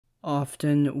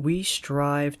Often we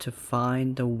strive to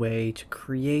find a way to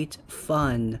create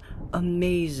fun,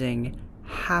 amazing,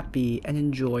 happy, and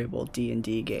enjoyable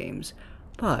D&D games.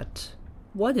 But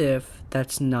what if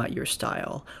that's not your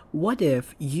style? What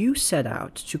if you set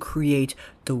out to create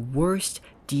the worst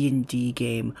D&D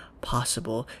game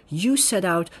possible? You set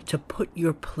out to put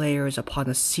your players upon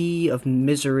a sea of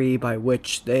misery by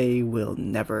which they will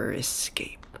never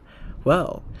escape.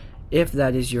 Well, if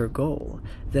that is your goal,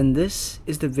 then this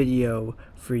is the video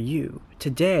for you.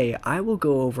 Today, I will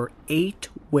go over 8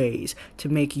 ways to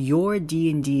make your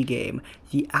D&D game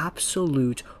the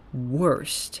absolute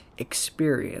worst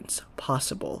experience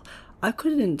possible. I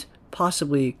couldn't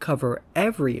possibly cover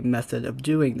every method of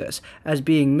doing this, as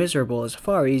being miserable is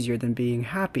far easier than being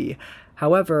happy.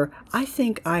 However, I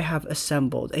think I have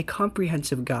assembled a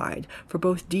comprehensive guide for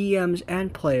both DMs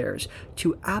and players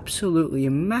to absolutely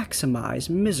maximize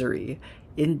misery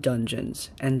in Dungeons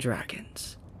and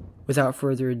Dragons. Without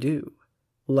further ado,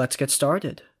 let's get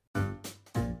started.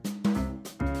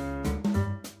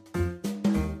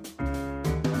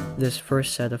 This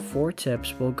first set of 4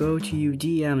 tips will go to you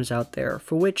DMs out there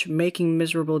for which making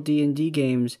miserable D&D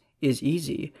games is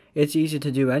easy. It's easy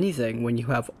to do anything when you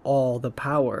have all the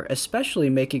power, especially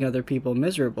making other people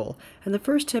miserable. And the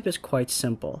first tip is quite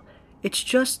simple. It's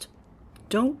just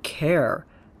don't care.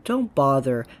 Don't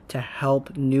bother to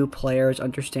help new players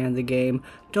understand the game.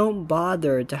 Don't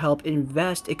bother to help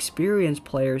invest experienced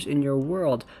players in your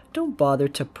world. Don't bother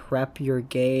to prep your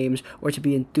games or to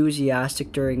be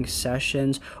enthusiastic during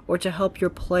sessions or to help your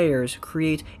players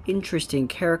create interesting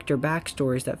character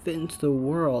backstories that fit into the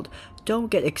world.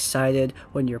 Don't get excited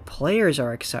when your players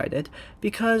are excited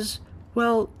because,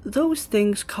 well, those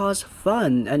things cause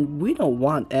fun and we don't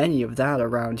want any of that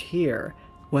around here.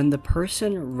 When the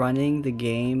person running the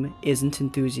game isn't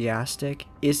enthusiastic,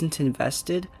 isn't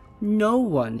invested, no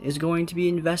one is going to be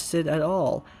invested at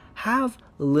all. Have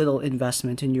little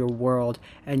investment in your world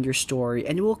and your story,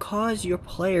 and it will cause your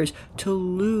players to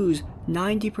lose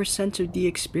 90% of the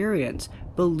experience.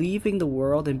 Believing the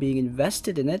world and being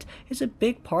invested in it is a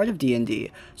big part of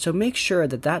D&D, so make sure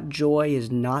that that joy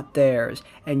is not theirs,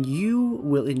 and you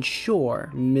will ensure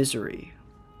misery.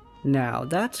 Now,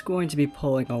 that's going to be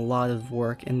pulling a lot of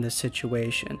work in this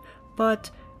situation, but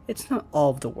it's not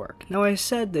all of the work. Now, I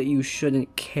said that you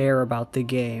shouldn't care about the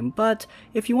game, but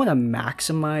if you want to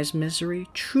maximize misery,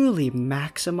 truly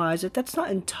maximize it, that's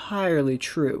not entirely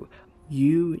true.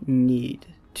 You need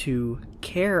to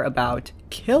care about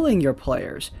killing your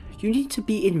players. You need to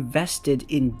be invested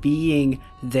in being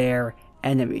their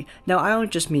enemy. Now, I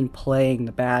don't just mean playing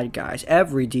the bad guys.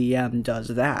 Every DM does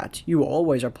that. You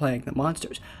always are playing the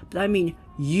monsters. But I mean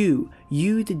you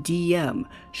the DM,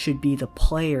 should be the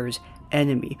player's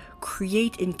enemy.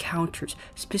 Create encounters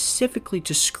specifically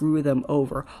to screw them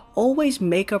over. Always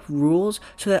make up rules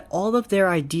so that all of their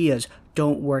ideas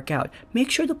don't work out. Make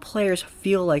sure the players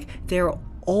feel like they're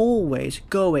always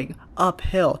going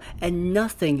uphill and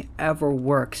nothing ever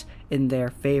works in their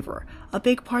favor. A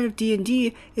big part of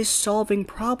D&D is solving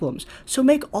problems, so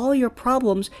make all your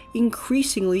problems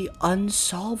increasingly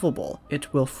unsolvable.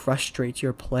 It will frustrate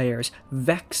your players,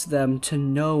 vex them to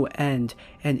no end,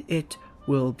 and it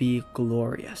will be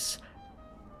glorious.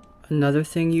 Another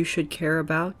thing you should care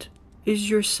about is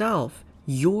yourself.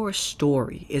 Your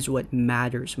story is what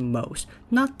matters most,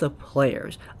 not the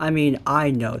players. I mean,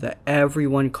 I know that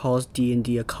everyone calls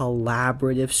D&D a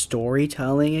collaborative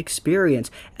storytelling experience,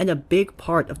 and a big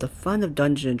part of the fun of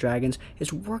Dungeons & Dragons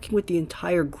is working with the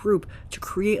entire group to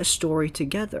create a story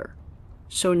together.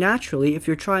 So naturally, if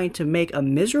you're trying to make a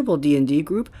miserable D&D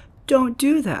group, don't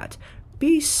do that.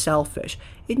 Be selfish.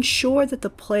 Ensure that the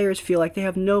players feel like they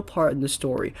have no part in the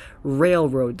story.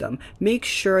 Railroad them. Make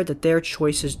sure that their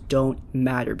choices don't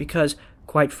matter because,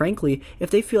 quite frankly, if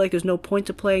they feel like there's no point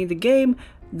to playing the game,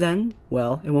 then,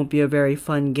 well, it won't be a very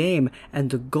fun game,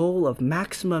 and the goal of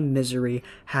maximum misery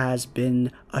has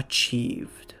been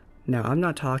achieved. Now, I'm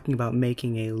not talking about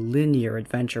making a linear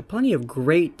adventure. Plenty of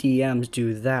great DMs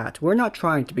do that. We're not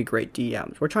trying to be great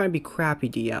DMs. We're trying to be crappy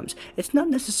DMs. It's not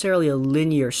necessarily a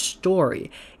linear story.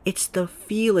 It's the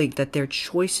feeling that their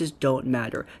choices don't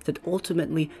matter, that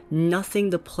ultimately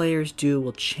nothing the players do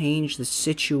will change the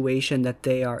situation that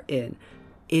they are in.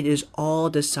 It is all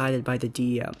decided by the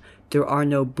DM. There are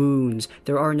no boons.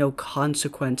 There are no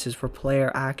consequences for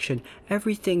player action.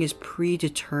 Everything is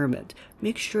predetermined.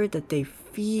 Make sure that they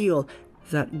feel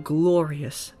that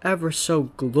glorious, ever so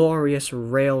glorious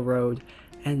railroad,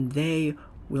 and they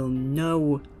will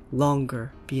no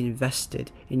longer be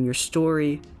invested in your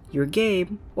story, your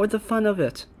game, or the fun of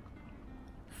it.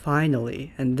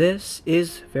 Finally, and this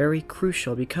is very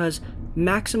crucial because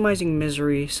maximizing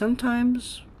misery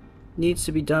sometimes needs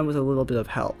to be done with a little bit of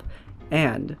help.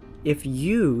 And if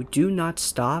you do not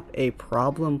stop a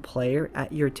problem player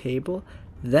at your table,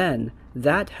 then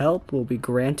that help will be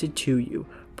granted to you.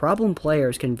 Problem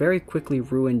players can very quickly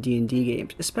ruin D&D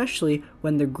games, especially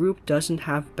when the group doesn't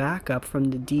have backup from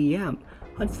the DM.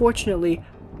 Unfortunately,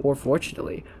 or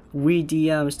fortunately, we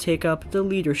DMs take up the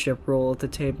leadership role at the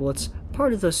table. It's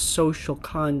part of the social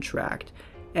contract,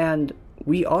 and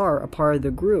we are a part of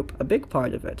the group, a big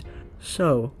part of it.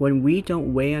 So, when we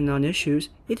don't weigh in on issues,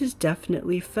 it is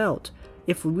definitely felt.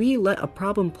 If we let a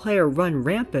problem player run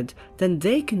rampant, then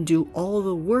they can do all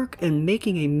the work in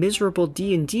making a miserable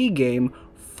D&D game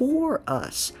for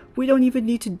us. We don't even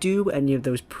need to do any of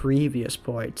those previous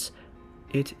points.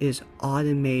 It is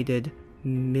automated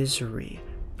misery.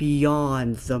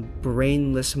 Beyond the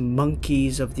brainless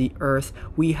monkeys of the earth,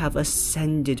 we have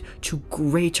ascended to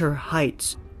greater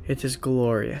heights. It is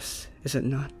glorious, is it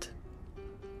not?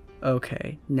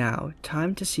 Okay, now,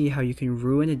 time to see how you can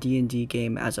ruin a D&D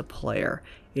game as a player.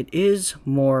 It is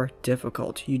more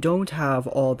difficult. You don't have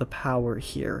all the power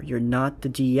here. You're not the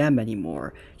DM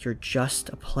anymore. You're just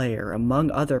a player among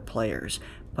other players.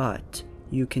 But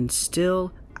you can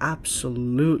still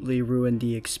absolutely ruin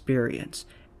the experience.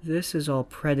 This is all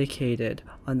predicated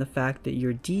on the fact that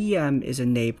your DM is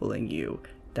enabling you.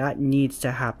 That needs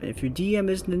to happen. If your DM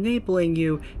isn't enabling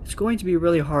you, it's going to be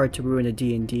really hard to ruin a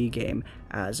D&D game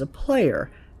as a player.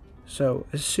 So,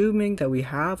 assuming that we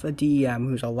have a DM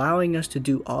who's allowing us to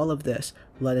do all of this,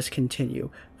 let us continue.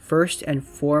 First and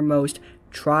foremost,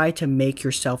 try to make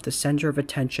yourself the center of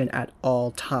attention at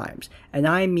all times. And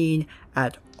I mean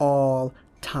at all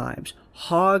times.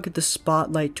 Hog the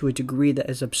spotlight to a degree that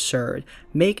is absurd.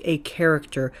 Make a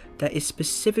character that is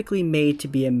specifically made to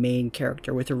be a main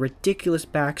character with a ridiculous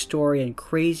backstory and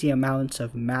crazy amounts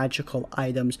of magical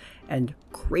items and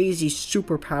crazy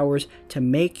superpowers to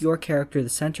make your character the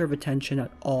center of attention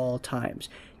at all times.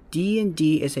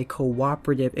 D&D is a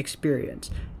cooperative experience.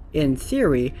 In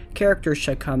theory, characters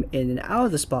should come in and out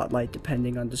of the spotlight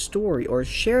depending on the story or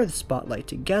share the spotlight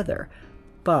together.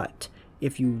 But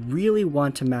if you really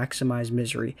want to maximize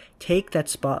misery, take that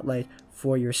spotlight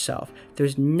for yourself.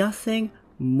 There's nothing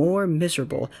more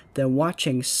miserable than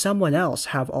watching someone else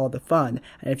have all the fun.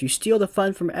 And if you steal the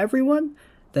fun from everyone,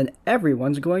 then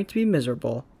everyone's going to be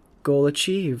miserable. Goal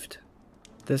achieved.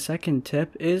 The second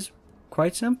tip is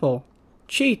quite simple.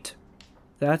 Cheat.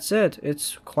 That's it.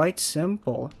 It's quite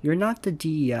simple. You're not the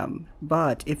DM,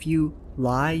 but if you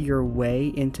lie your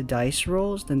way into dice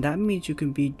rolls, then that means you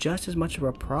can be just as much of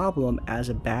a problem as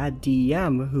a bad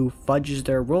DM who fudges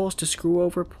their rolls to screw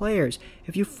over players.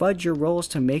 If you fudge your rolls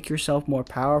to make yourself more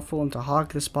powerful and to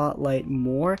hog the spotlight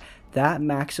more, that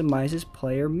maximizes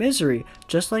player misery,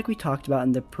 just like we talked about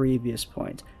in the previous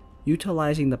point.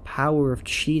 Utilizing the power of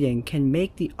cheating can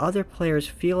make the other players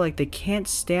feel like they can't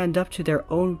stand up to their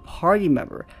own party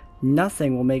member.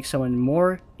 Nothing will make someone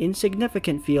more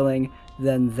insignificant feeling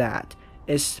than that,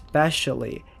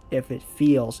 especially if it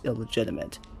feels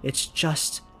illegitimate. It's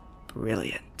just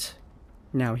brilliant.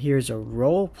 Now here's a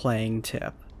role-playing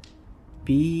tip.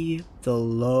 Be the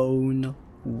lone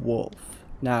wolf.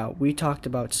 Now, we talked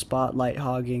about spotlight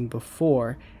hogging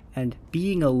before, and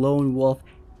being a lone wolf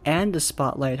and a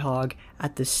spotlight hog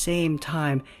at the same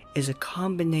time is a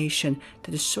combination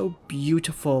that is so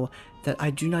beautiful that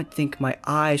I do not think my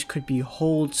eyes could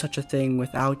behold such a thing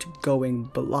without going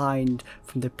blind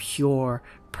from the pure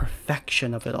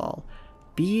perfection of it all.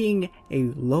 Being a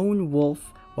lone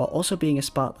wolf while also being a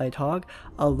spotlight hog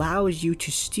allows you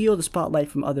to steal the spotlight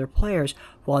from other players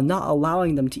while not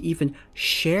allowing them to even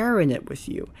share in it with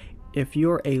you. If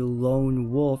you're a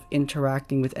lone wolf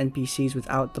interacting with NPCs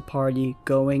without the party,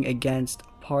 going against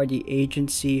party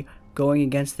agency, going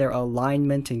against their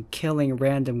alignment and killing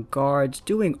random guards,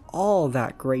 doing all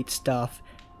that great stuff,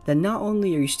 then not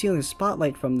only are you stealing the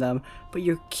spotlight from them, but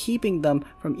you're keeping them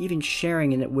from even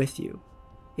sharing in it with you.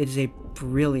 It is a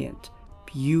brilliant,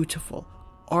 beautiful,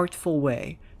 artful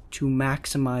way to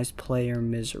maximize player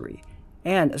misery.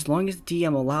 And as long as the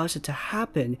DM allows it to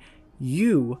happen,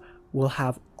 you will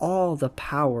have all the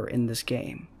power in this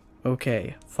game.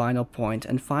 Okay, final point,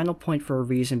 and final point for a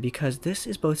reason, because this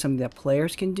is both something that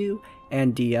players can do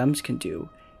and DMs can do.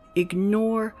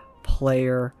 Ignore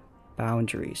player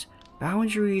boundaries.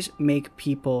 Boundaries make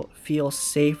people feel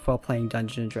safe while playing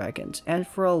Dungeons & Dragons, and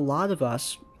for a lot of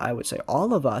us, I would say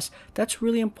all of us, that's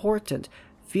really important.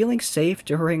 Feeling safe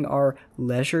during our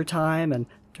leisure time and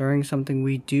during something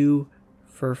we do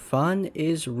for fun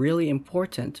is really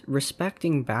important.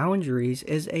 Respecting boundaries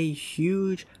is a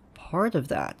huge part of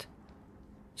that.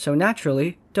 So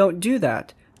naturally, don't do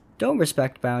that. don't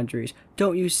respect boundaries,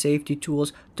 don't use safety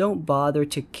tools, don't bother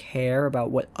to care about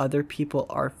what other people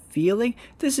are feeling.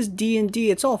 This is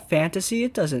D&D, it's all fantasy,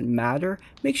 it doesn't matter.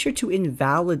 Make sure to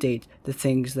invalidate the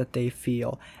things that they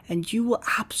feel, and you will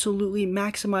absolutely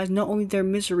maximize not only their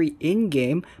misery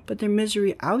in-game, but their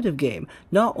misery out of game.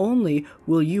 Not only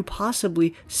will you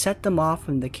possibly set them off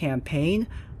from the campaign,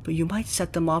 but you might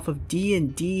set them off of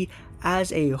D&D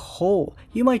as a whole.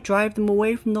 You might drive them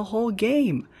away from the whole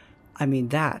game. I mean,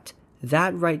 that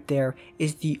right there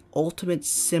is the ultimate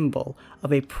symbol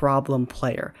of a problem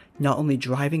player. Not only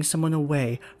driving someone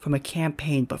away from a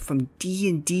campaign, but from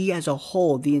D&D as a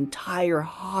whole, the entire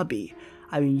hobby.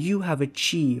 I mean, you have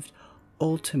achieved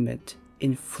ultimate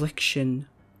infliction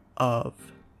of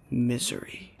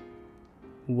misery.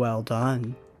 Well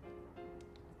done.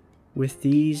 With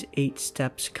these 8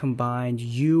 steps combined,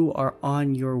 you are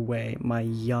on your way, my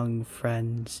young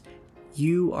friends.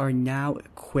 You are now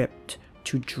equipped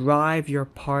to drive your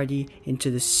party into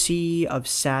the sea of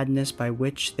sadness by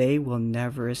which they will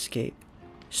never escape.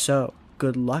 So,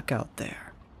 good luck out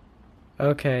there.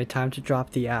 Okay, time to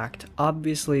drop the act.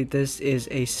 Obviously, this is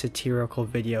a satirical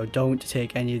video. Don't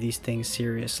take any of these things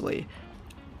seriously.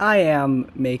 I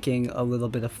am making a little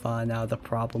bit of fun out of the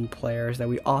problem players that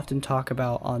we often talk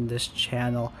about on this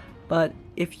channel, but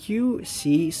if you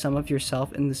see some of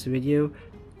yourself in this video,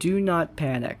 do not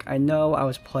panic. I know I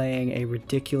was playing a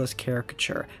ridiculous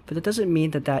caricature, but that doesn't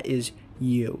mean that that is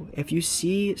you. If you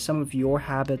see some of your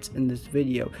habits in this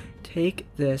video, take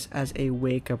this as a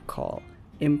wake-up call.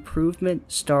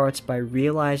 Improvement starts by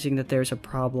realizing that there's a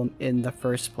problem in the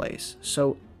first place.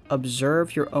 So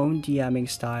observe your own DMing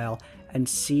style and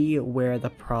see where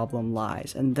the problem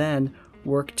lies, and then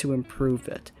work to improve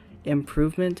it.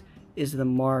 Improvement is the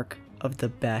mark of the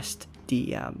best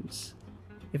DMs.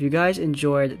 If you guys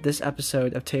enjoyed this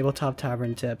episode of Tabletop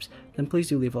Tavern Tips, then please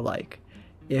do leave a like.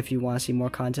 If you want to see more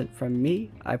content from me,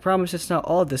 I promise it's not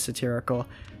all this satirical,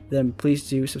 then please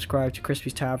do subscribe to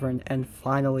Crispy's Tavern. And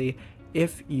finally,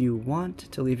 if you want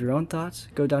to leave your own thoughts,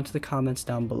 go down to the comments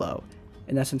down below.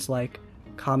 In essence, like,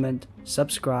 comment,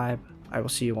 subscribe. I will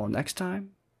see you all next time.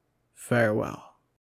 Farewell.